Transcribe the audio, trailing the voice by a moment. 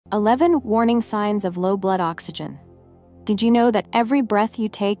11 warning signs of low blood oxygen. Did you know that every breath you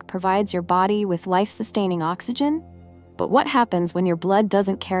take provides your body with life-sustaining oxygen? But what happens when your blood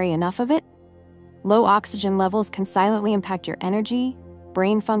doesn't carry enough of it? Low oxygen levels can silently impact your energy,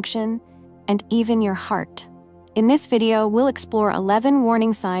 brain function, and even your heart. In this video, we'll explore 11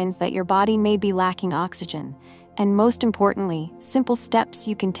 warning signs that your body may be lacking oxygen, and most importantly, simple steps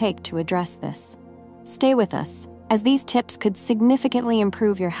you can take to address this. Stay with us, as these tips could significantly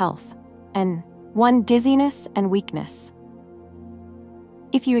improve your health. And 1. Dizziness and weakness.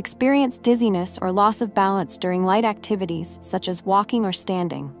 If you experience dizziness or loss of balance during light activities such as walking or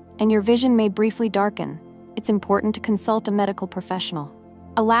standing, and your vision may briefly darken, it's important to consult a medical professional.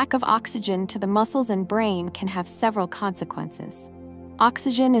 A lack of oxygen to the muscles and brain can have several consequences.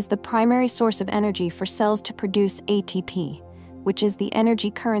 Oxygen is the primary source of energy for cells to produce ATP, which is the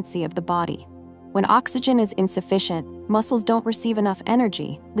energy currency of the body. When oxygen is insufficient, muscles don't receive enough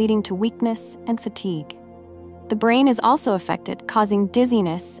energy, leading to weakness and fatigue. The brain is also affected, causing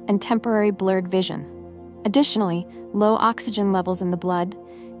dizziness and temporary blurred vision. Additionally, low oxygen levels in the blood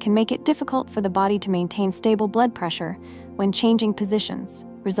can make it difficult for the body to maintain stable blood pressure when changing positions,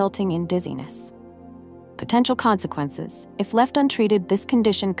 resulting in dizziness. Potential consequences. If left untreated, this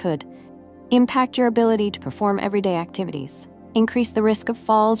condition could impact your ability to perform everyday activities, increase the risk of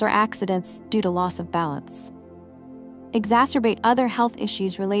falls or accidents due to loss of balance, exacerbate other health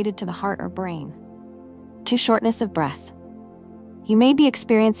issues related to the heart or brain. 2. Shortness of breath. You may be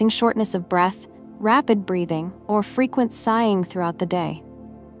experiencing shortness of breath, rapid breathing, or frequent sighing throughout the day.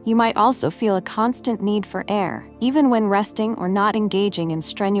 You might also feel a constant need for air, even when resting or not engaging in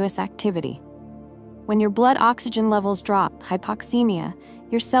strenuous activity. When your blood oxygen levels drop, hypoxemia,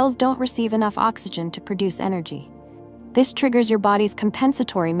 your cells don't receive enough oxygen to produce energy. This triggers your body's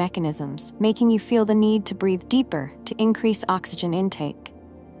compensatory mechanisms, making you feel the need to breathe deeper to increase oxygen intake.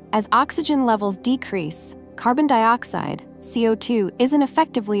 As oxygen levels decrease, carbon dioxide, CO2, isn't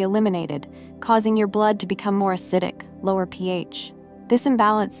effectively eliminated, causing your blood to become more acidic, lower pH. This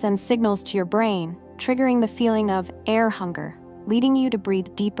imbalance sends signals to your brain, triggering the feeling of air hunger, leading you to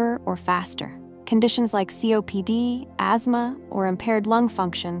breathe deeper or faster. Conditions like COPD, asthma, or impaired lung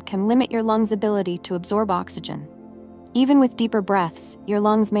function can limit your lungs' ability to absorb oxygen. Even with deeper breaths, your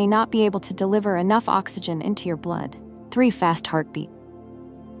lungs may not be able to deliver enough oxygen into your blood. 3. Fast heartbeat.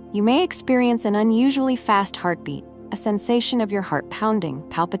 You may experience an unusually fast heartbeat, a sensation of your heart pounding,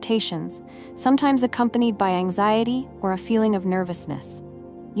 palpitations, sometimes accompanied by anxiety or a feeling of nervousness.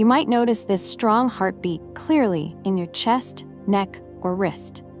 You might notice this strong heartbeat clearly in your chest, neck, or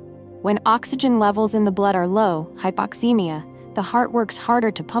wrist. When oxygen levels in the blood are low, hypoxemia, the heart works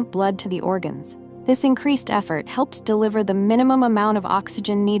harder to pump blood to the organs. This increased effort helps deliver the minimum amount of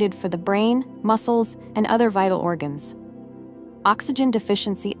oxygen needed for the brain, muscles, and other vital organs. Oxygen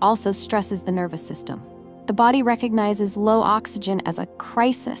deficiency also stresses the nervous system. The body recognizes low oxygen as a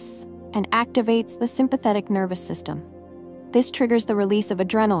crisis and activates the sympathetic nervous system. This triggers the release of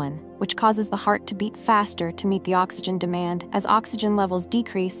adrenaline, which causes the heart to beat faster to meet the oxygen demand. As oxygen levels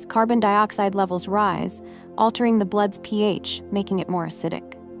decrease, carbon dioxide levels rise, altering the blood's pH, making it more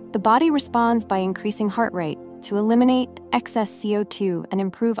acidic. The body responds by increasing heart rate to eliminate excess CO2 and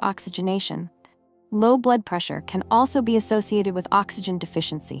improve oxygenation. Low blood pressure can also be associated with oxygen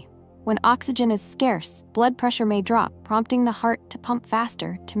deficiency. When oxygen is scarce, blood pressure may drop, prompting the heart to pump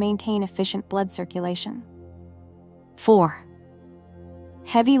faster to maintain efficient blood circulation. 4.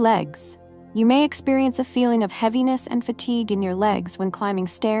 Heavy legs. You may experience a feeling of heaviness and fatigue in your legs when climbing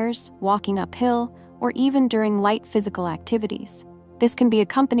stairs, walking uphill, or even during light physical activities. This can be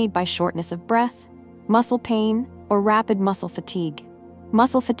accompanied by shortness of breath, muscle pain, or rapid muscle fatigue.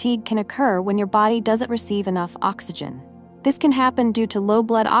 Muscle fatigue can occur when your body doesn't receive enough oxygen. This can happen due to low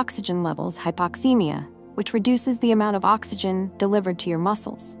blood oxygen levels, hypoxemia, which reduces the amount of oxygen delivered to your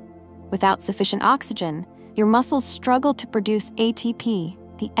muscles. Without sufficient oxygen, your muscles struggle to produce ATP,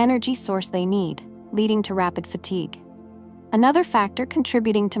 the energy source they need, leading to rapid fatigue. Another factor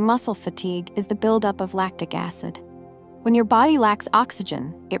contributing to muscle fatigue is the buildup of lactic acid. When your body lacks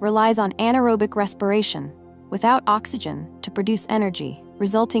oxygen, it relies on anaerobic respiration, without oxygen, to produce energy,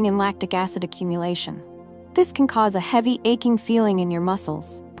 resulting in lactic acid accumulation. This can cause a heavy, aching feeling in your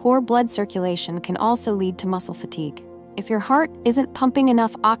muscles. Poor blood circulation can also lead to muscle fatigue. If your heart isn't pumping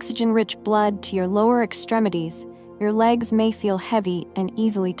enough oxygen-rich blood to your lower extremities, your legs may feel heavy and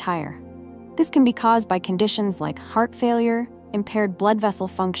easily tire. This can be caused by conditions like heart failure, impaired blood vessel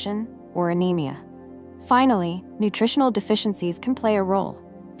function, or anemia. Finally, nutritional deficiencies can play a role.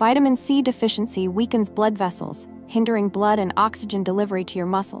 Vitamin C deficiency weakens blood vessels, hindering blood and oxygen delivery to your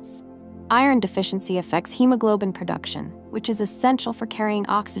muscles. Iron deficiency affects hemoglobin production, which is essential for carrying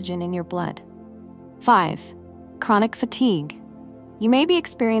oxygen in your blood. 5. Chronic fatigue. You may be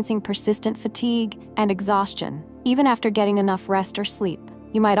experiencing persistent fatigue and exhaustion, even after getting enough rest or sleep.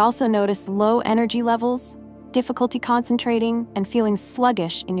 You might also notice low energy levels, difficulty concentrating, and feeling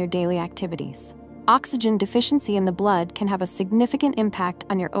sluggish in your daily activities. Oxygen deficiency in the blood can have a significant impact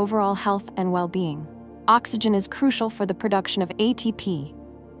on your overall health and well-being. Oxygen is crucial for the production of ATP,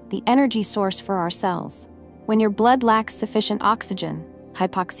 the energy source for our cells. When your blood lacks sufficient oxygen,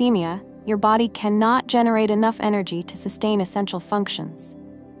 hypoxemia, your body cannot generate enough energy to sustain essential functions.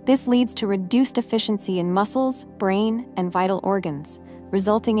 This leads to reduced efficiency in muscles, brain, and vital organs,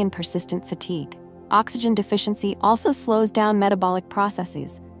 resulting in persistent fatigue. Oxygen deficiency also slows down metabolic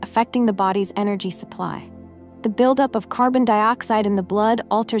processes, affecting the body's energy supply. The buildup of carbon dioxide in the blood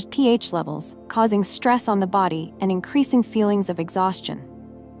alters pH levels, causing stress on the body and increasing feelings of exhaustion.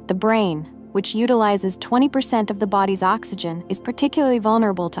 The brain, which utilizes 20% of the body's oxygen, is particularly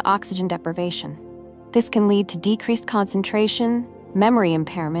vulnerable to oxygen deprivation. This can lead to decreased concentration, memory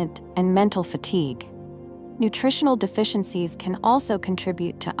impairment, and mental fatigue. Nutritional deficiencies can also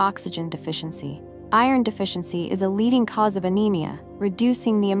contribute to oxygen deficiency. Iron deficiency is a leading cause of anemia,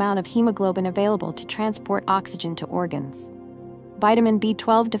 reducing the amount of hemoglobin available to transport oxygen to organs. Vitamin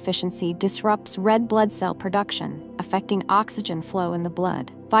B12 deficiency disrupts red blood cell production, affecting oxygen flow in the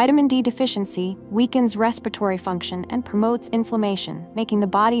blood. Vitamin D deficiency weakens respiratory function and promotes inflammation, making the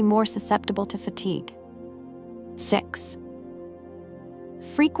body more susceptible to fatigue. 6.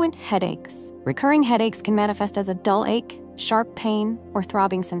 Frequent headaches. Recurring headaches can manifest as a dull ache, sharp pain, or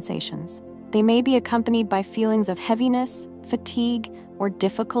throbbing sensations. They may be accompanied by feelings of heaviness, fatigue, or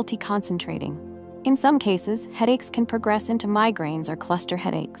difficulty concentrating. In some cases, headaches can progress into migraines or cluster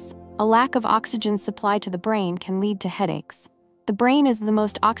headaches. A lack of oxygen supply to the brain can lead to headaches. The brain is the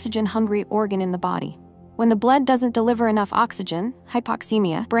most oxygen-hungry organ in the body. When the blood doesn't deliver enough oxygen,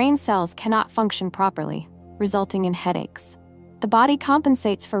 hypoxemia, brain cells cannot function properly, resulting in headaches. The body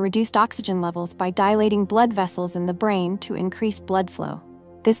compensates for reduced oxygen levels by dilating blood vessels in the brain to increase blood flow.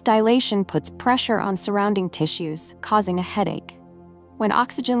 This dilation puts pressure on surrounding tissues, causing a headache. When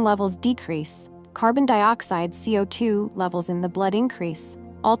oxygen levels decrease, carbon dioxide (CO2) levels in the blood increase,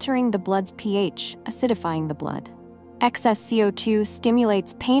 altering the blood's pH, acidifying the blood. Excess CO2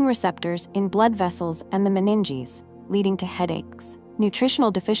 stimulates pain receptors in blood vessels and the meninges, leading to headaches.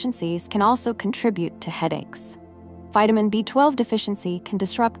 Nutritional deficiencies can also contribute to headaches. Vitamin B12 deficiency can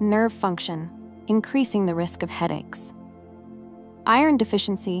disrupt nerve function, increasing the risk of headaches. Iron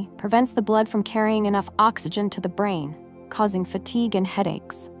deficiency prevents the blood from carrying enough oxygen to the brain, causing fatigue and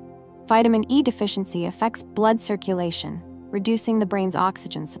headaches. Vitamin E deficiency affects blood circulation, reducing the brain's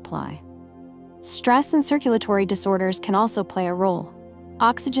oxygen supply. Stress and circulatory disorders can also play a role.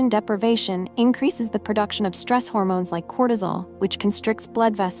 Oxygen deprivation increases the production of stress hormones like cortisol, which constricts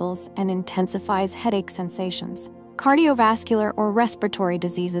blood vessels and intensifies headache sensations. Cardiovascular or respiratory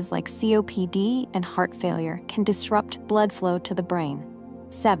diseases like COPD and heart failure can disrupt blood flow to the brain.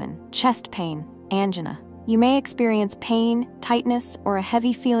 7. Chest pain, angina. You may experience pain, tightness, or a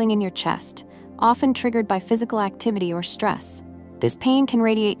heavy feeling in your chest, often triggered by physical activity or stress. This pain can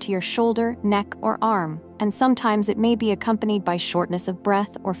radiate to your shoulder, neck, or arm, and sometimes it may be accompanied by shortness of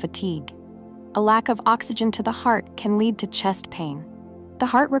breath or fatigue. A lack of oxygen to the heart can lead to chest pain. The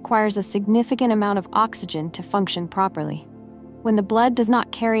heart requires a significant amount of oxygen to function properly. When the blood does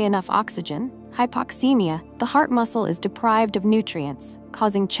not carry enough oxygen, hypoxemia, the heart muscle is deprived of nutrients,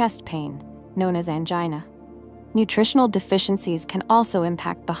 causing chest pain, known as angina. Nutritional deficiencies can also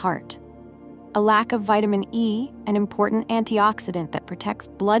impact the heart. A lack of vitamin E, an important antioxidant that protects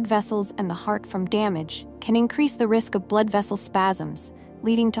blood vessels and the heart from damage, can increase the risk of blood vessel spasms,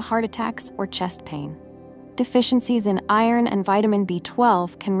 leading to heart attacks or chest pain. Deficiencies in iron and vitamin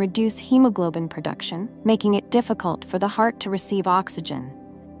B12 can reduce hemoglobin production, making it difficult for the heart to receive oxygen.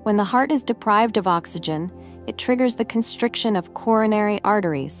 When the heart is deprived of oxygen, it triggers the constriction of coronary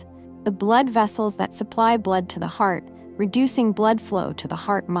arteries, the blood vessels that supply blood to the heart, reducing blood flow to the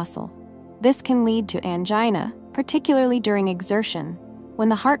heart muscle. This can lead to angina, particularly during exertion. When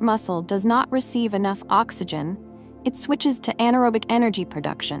the heart muscle does not receive enough oxygen, it switches to anaerobic energy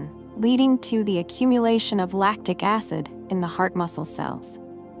production, leading to the accumulation of lactic acid in the heart muscle cells.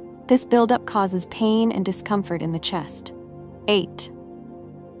 This buildup causes pain and discomfort in the chest. 8.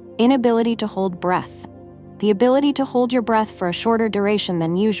 Inability to hold breath. The ability to hold your breath for a shorter duration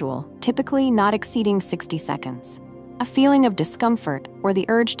than usual, typically not exceeding 60 seconds. A feeling of discomfort or the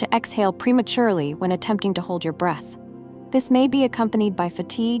urge to exhale prematurely when attempting to hold your breath. This may be accompanied by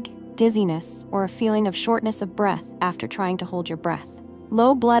fatigue, dizziness, or a feeling of shortness of breath after trying to hold your breath.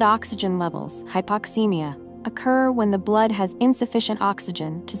 Low blood oxygen levels, hypoxemia, occur when the blood has insufficient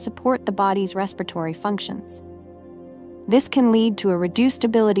oxygen to support the body's respiratory functions. This can lead to a reduced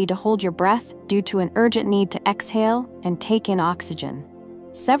ability to hold your breath due to an urgent need to exhale and take in oxygen.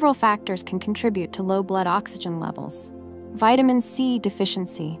 Several factors can contribute to low blood oxygen levels. Vitamin C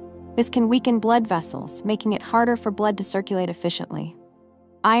deficiency. This can weaken blood vessels, making it harder for blood to circulate efficiently.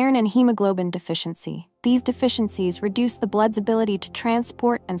 Iron and hemoglobin deficiency. These deficiencies reduce the blood's ability to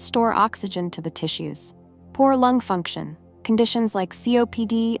transport and store oxygen to the tissues. Poor lung function. Conditions like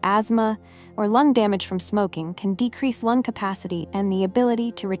COPD, asthma, or lung damage from smoking can decrease lung capacity and the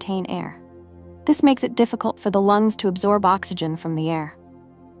ability to retain air. This makes it difficult for the lungs to absorb oxygen from the air.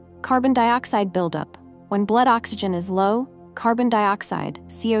 Carbon dioxide buildup. When blood oxygen is low, carbon dioxide,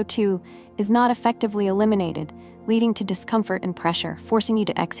 CO2, is not effectively eliminated, leading to discomfort and pressure, forcing you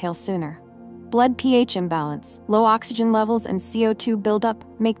to exhale sooner. Blood pH imbalance. Low oxygen levels and CO2 buildup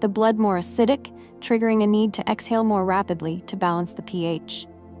make the blood more acidic, triggering a need to exhale more rapidly to balance the pH.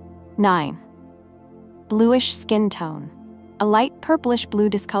 9. Bluish skin tone. A light purplish blue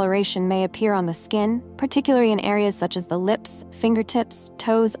discoloration may appear on the skin, particularly in areas such as the lips, fingertips,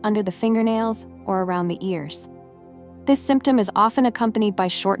 toes, under the fingernails, or around the ears. This symptom is often accompanied by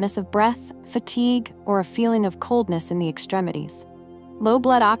shortness of breath, fatigue, or a feeling of coldness in the extremities. Low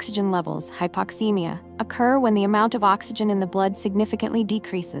blood oxygen levels, hypoxemia, occur when the amount of oxygen in the blood significantly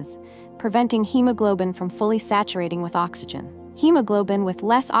decreases, preventing hemoglobin from fully saturating with oxygen. Hemoglobin with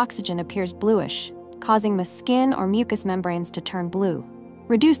less oxygen appears bluish, causing the skin or mucous membranes to turn blue.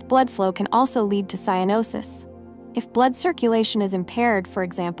 Reduced blood flow can also lead to cyanosis. If blood circulation is impaired, for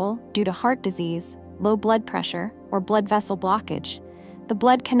example, due to heart disease, low blood pressure, or blood vessel blockage, the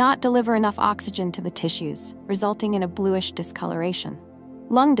blood cannot deliver enough oxygen to the tissues, resulting in a bluish discoloration.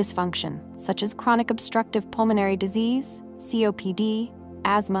 Lung dysfunction, such as chronic obstructive pulmonary disease, COPD,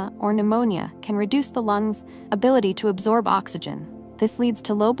 asthma, or pneumonia, can reduce the lungs' ability to absorb oxygen. This leads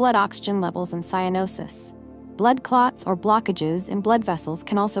to low blood oxygen levels and cyanosis. Blood clots or blockages in blood vessels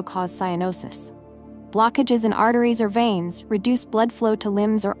can also cause cyanosis. Blockages in arteries or veins reduce blood flow to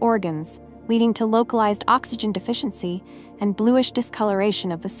limbs or organs, leading to localized oxygen deficiency and bluish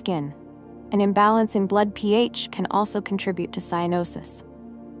discoloration of the skin. An imbalance in blood pH can also contribute to cyanosis.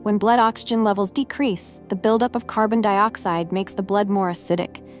 When blood oxygen levels decrease, the buildup of carbon dioxide makes the blood more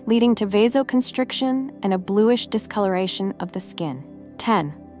acidic, leading to vasoconstriction and a bluish discoloration of the skin.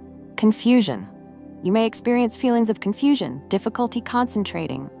 10. Confusion. You may experience feelings of confusion, difficulty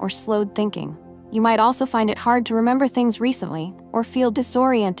concentrating, or slowed thinking. You might also find it hard to remember things recently or feel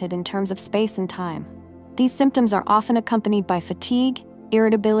disoriented in terms of space and time. These symptoms are often accompanied by fatigue,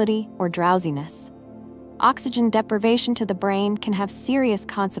 irritability, or drowsiness. Oxygen deprivation to the brain can have serious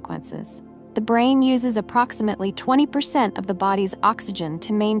consequences. The brain uses approximately 20% of the body's oxygen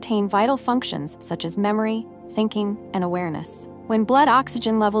to maintain vital functions such as memory, thinking, and awareness. When blood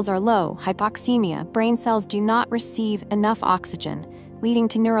oxygen levels are low, hypoxemia, brain cells do not receive enough oxygen, leading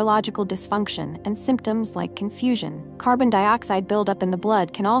to neurological dysfunction and symptoms like confusion. Carbon dioxide buildup in the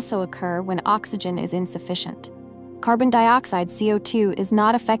blood can also occur when oxygen is insufficient. Carbon dioxide, CO2, is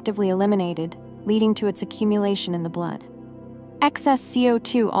not effectively eliminated, leading to its accumulation in the blood. Excess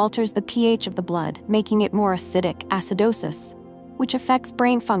CO2 alters the pH of the blood, making it more acidic, acidosis, which affects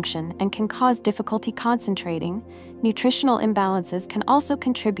brain function and can cause difficulty concentrating. Nutritional imbalances can also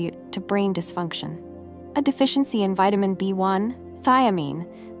contribute to brain dysfunction. A deficiency in vitamin B1, thiamine,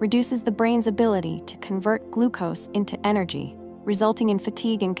 reduces the brain's ability to convert glucose into energy, resulting in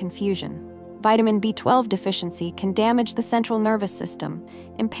fatigue and confusion. Vitamin B12 deficiency can damage the central nervous system,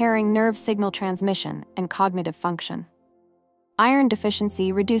 impairing nerve signal transmission and cognitive function. Iron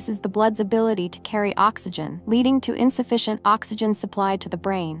deficiency reduces the blood's ability to carry oxygen, leading to insufficient oxygen supply to the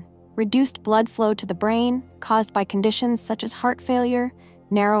brain. Reduced blood flow to the brain, caused by conditions such as heart failure,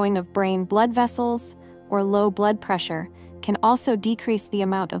 narrowing of brain blood vessels, or low blood pressure, can also decrease the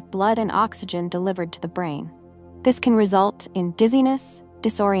amount of blood and oxygen delivered to the brain. This can result in dizziness,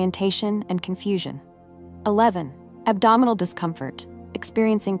 disorientation, and confusion. 11. Abdominal discomfort.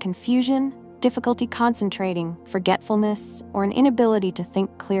 Experiencing confusion, difficulty concentrating, forgetfulness, or an inability to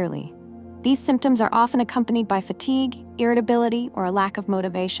think clearly. These symptoms are often accompanied by fatigue, irritability, or a lack of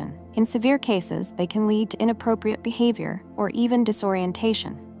motivation. In severe cases, they can lead to inappropriate behavior or even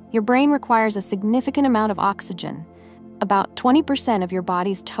disorientation. Your brain requires a significant amount of oxygen, about 20% of your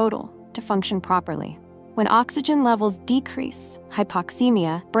body's total, to function properly. When oxygen levels decrease,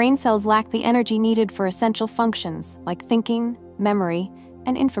 hypoxemia, brain cells lack the energy needed for essential functions like thinking, memory,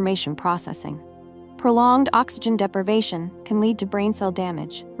 and information processing. Prolonged oxygen deprivation can lead to brain cell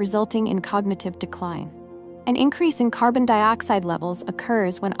damage, resulting in cognitive decline. An increase in carbon dioxide levels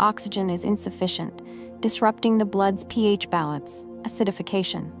occurs when oxygen is insufficient, disrupting the blood's pH balance,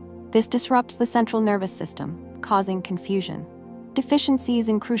 acidification. This disrupts the central nervous system, causing confusion. Deficiencies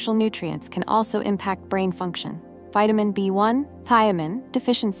in crucial nutrients can also impact brain function. Vitamin B1, thiamine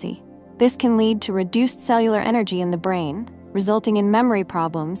deficiency. This can lead to reduced cellular energy in the brain, resulting in memory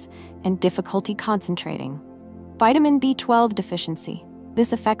problems and difficulty concentrating. Vitamin B12 deficiency.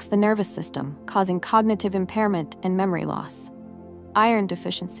 This affects the nervous system, causing cognitive impairment and memory loss. Iron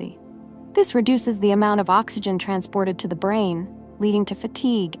deficiency. This reduces the amount of oxygen transported to the brain, leading to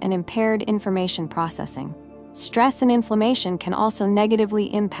fatigue and impaired information processing. Stress and inflammation can also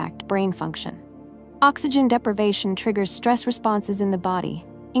negatively impact brain function. Oxygen deprivation triggers stress responses in the body,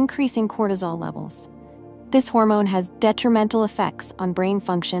 increasing cortisol levels. This hormone has detrimental effects on brain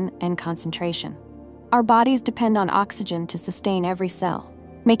function and concentration. Our bodies depend on oxygen to sustain every cell,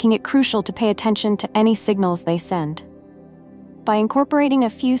 making it crucial to pay attention to any signals they send. By incorporating a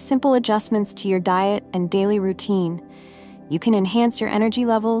few simple adjustments to your diet and daily routine, you can enhance your energy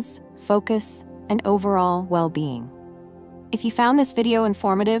levels, focus, and overall well-being. If you found this video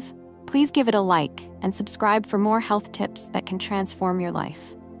informative, please give it a like and subscribe for more health tips that can transform your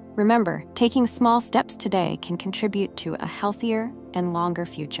life. Remember, taking small steps today can contribute to a healthier and longer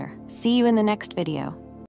future. See you in the next video.